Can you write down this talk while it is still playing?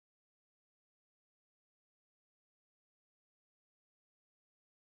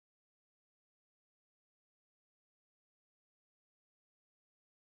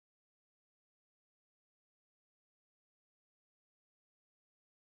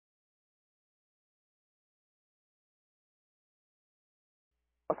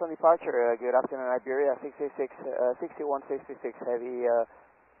Boston departure, good afternoon, Iberia 6166 heavy,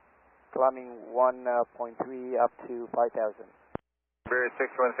 climbing 1.3 up to 5,000. Iberia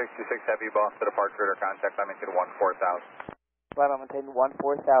 6166 heavy, Boston departure, radar contact, I maintain 14,000. Climb and maintain 14,000,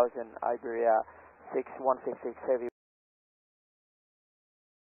 Iberia 6166 heavy.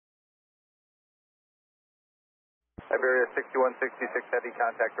 Iberia 6166 heavy,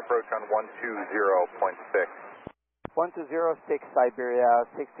 contact approach on 120.6. 1206, Iberia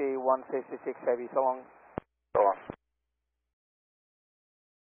 6166 heavy, so long. So long.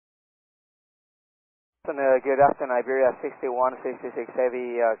 Good afternoon, Iberia 6166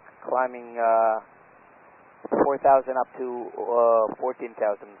 heavy, climbing 4,000 up to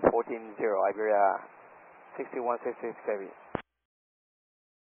 14,000, 14-0, Iberia 6166 heavy.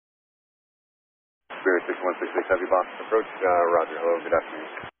 Iberia 6166 heavy, Boston approach, roger, hello, good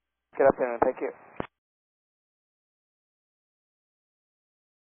afternoon. Good afternoon, thank you.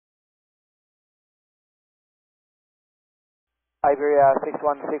 Iberia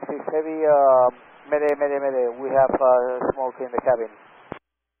 6166 heavy, Mayday, Mayday, Mayday, we have smoke in the cabin.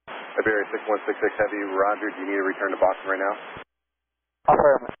 Iberia 6166 heavy, roger, do you need to return to Boston right now?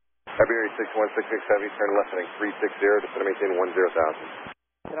 Affirm. Iberia 6166 heavy, turn left heading 360, descend maintain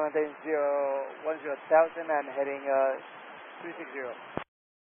 10,000. Maintain 10,000 and heading 360.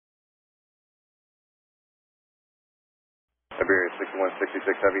 Iberia 6166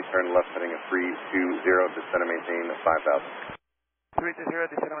 heavy, turn left heading 320, descend and maintain 5,000.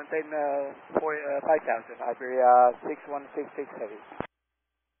 320, descend and maintain 5,000, Iberia 6166 heavy.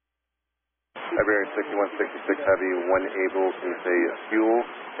 Iberia 6166 heavy, when able, can say fuel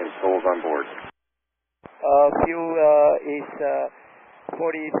and tolls on board. Fuel is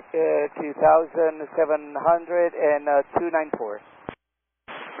 42,700 and 294.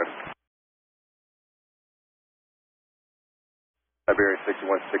 Iberia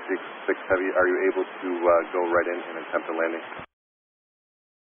 6166 heavy, are you able to go right in and attempt a landing?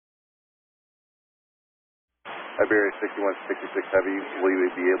 Iberia 6166 heavy, will you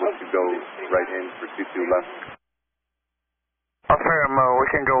be able to go right in for 22 left? Affirm, we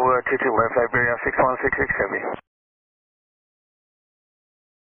can go 22 left, Iberia 6166 heavy.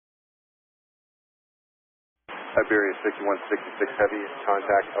 Iberia 6166 heavy,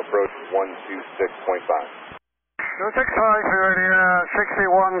 contact approach 126.5. 265, Iberia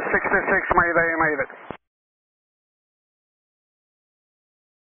 6166, Mayday-Mayday.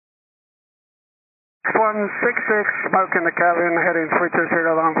 6166, smoke in the cabin, heading 320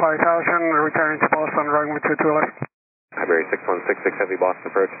 down 5,000, returning to Boston, runway 22 left. Iberia 6166 heavy,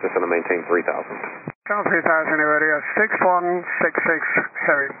 Boston approach, descend and maintain 3,000. Count 3,000, Iberia 6166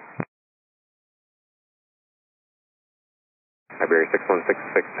 heavy. Iberia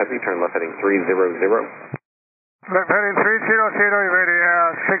 6166 heavy, turn left heading 300. Left heading 300, Iberia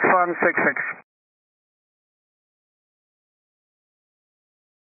 6166.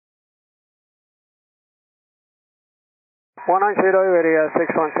 190, Iberia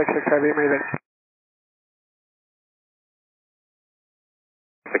 6166 heavy, Mayday.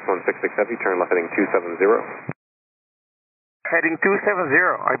 6166 heavy, turn left heading 270. Heading 270,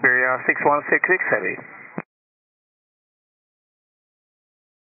 Iberia 6166 heavy.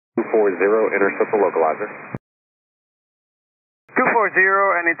 240, intercept the localizer. 240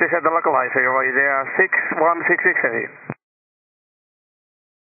 and intercept the localizer, Iberia 6166 heavy.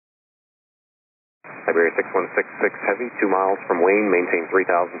 Iberia 6166 heavy, 2 miles from Wayne, maintain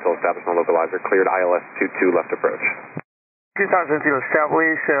 3,000 until establishment localizer, cleared ILS 22 left approach. 2,000 to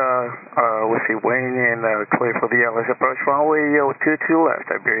establish, we see Wayne and clear for the ILS approach, runway 22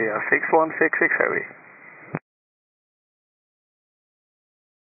 left, Iberia 6166 heavy.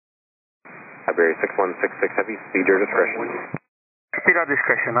 Iberia 6166 heavy, speed your discretion. Speed at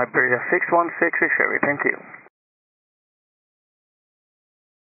discretion, Iberia 6166 heavy, thank you.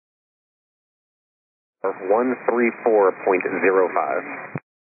 134.05.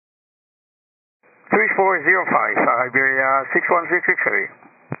 3405, Iberia 6166 heavy.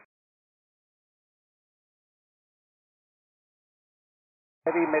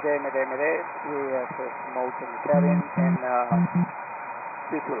 Heavy, Mayday, Mayday, Mayday, we have smoke in the cabin and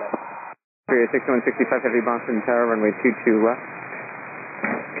 22 left. Iberia 6165 heavy, Boston Tower, runway 22 left.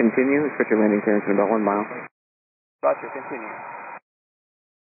 Continue, expect your landing clearance in about 1 mile. Roger, continue.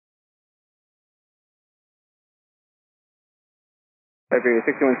 Iberia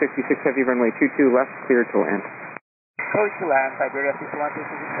 6166 heavy, runway 22 left, clear to land. Close to land, Iberia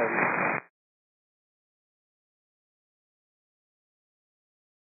 6166 heavy.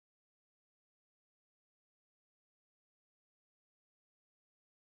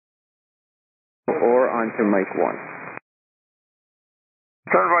 Or onto Mike 1.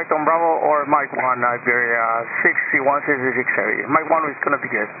 Turn right on Bravo or Mike 1, Iberia 6166 Heavy. Mike 1 is going to be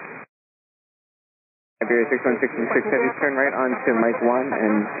good. Iberia 6166 Heavy, turn right onto Mike 1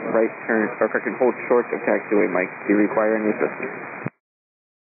 and right turn, or correction, hold short of taxiway Mike. Do you require any assistance?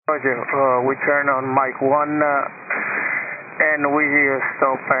 Roger, we turn on Mike 1 and we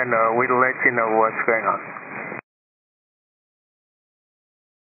stop and we'll let you know what's going on.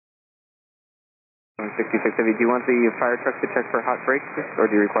 66 Heavy, do you want the fire truck to check for hot brakes or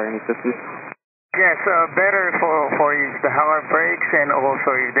do you require any assistance? Yes, better for the hard brakes and also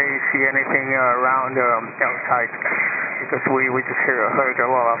if they see anything around outside because we just heard a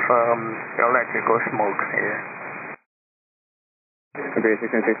lot of electrical smoke here. Iberia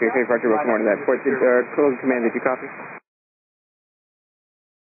 6166 Roger, welcome on to that. Port close command, did you copy?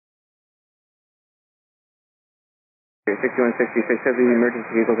 6166 Heavy,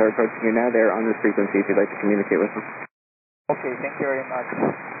 emergency vehicles are approaching you now. They're on this frequency if you'd like to communicate with them. Okay, thank you very much.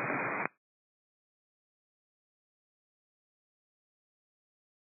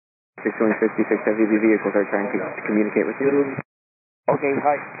 6166 Heavy, the vehicles are trying to communicate with you. Okay,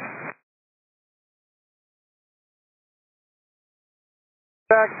 hi.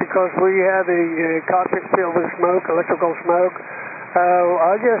 Back because we had a cockpit filled with smoke, electrical smoke.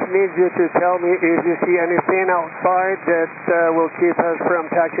 I just need you to tell me if you see anything outside that will keep us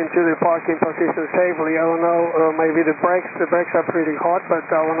from taxiing to the parking position safely. I don't know, maybe the brakes are pretty hot, but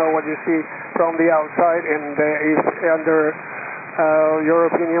I don't know what you see from the outside, and if under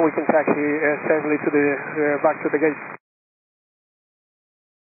your opinion we can taxi safely to the back to the gate.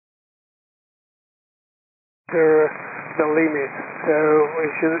 The limit, so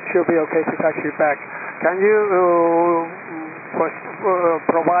it should be okay to taxi back. Can you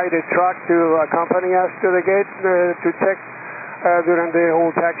provide a truck to accompany us to the gate to check during the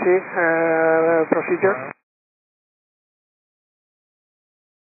whole taxi procedure?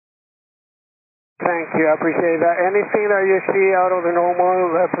 Thank you, I appreciate that. Anything that you see out of the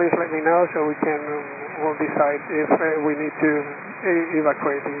normal, please let me know so we'll decide if we need to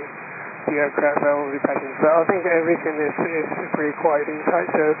evacuate the aircraft or the passengers. But I think everything is pretty quiet inside,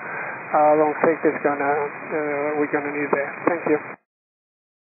 so I don't think we're gonna need that. Thank you.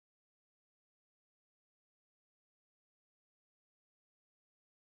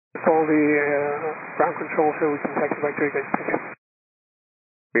 Call the ground control so we can taxi back to the gate. Thank you.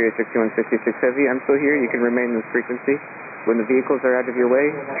 Iberia 6166 Heavy, I'm still here. You can remain in this frequency. When the vehicles are out of your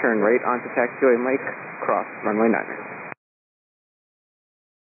way, turn right onto taxiway Mike, cross runway 9.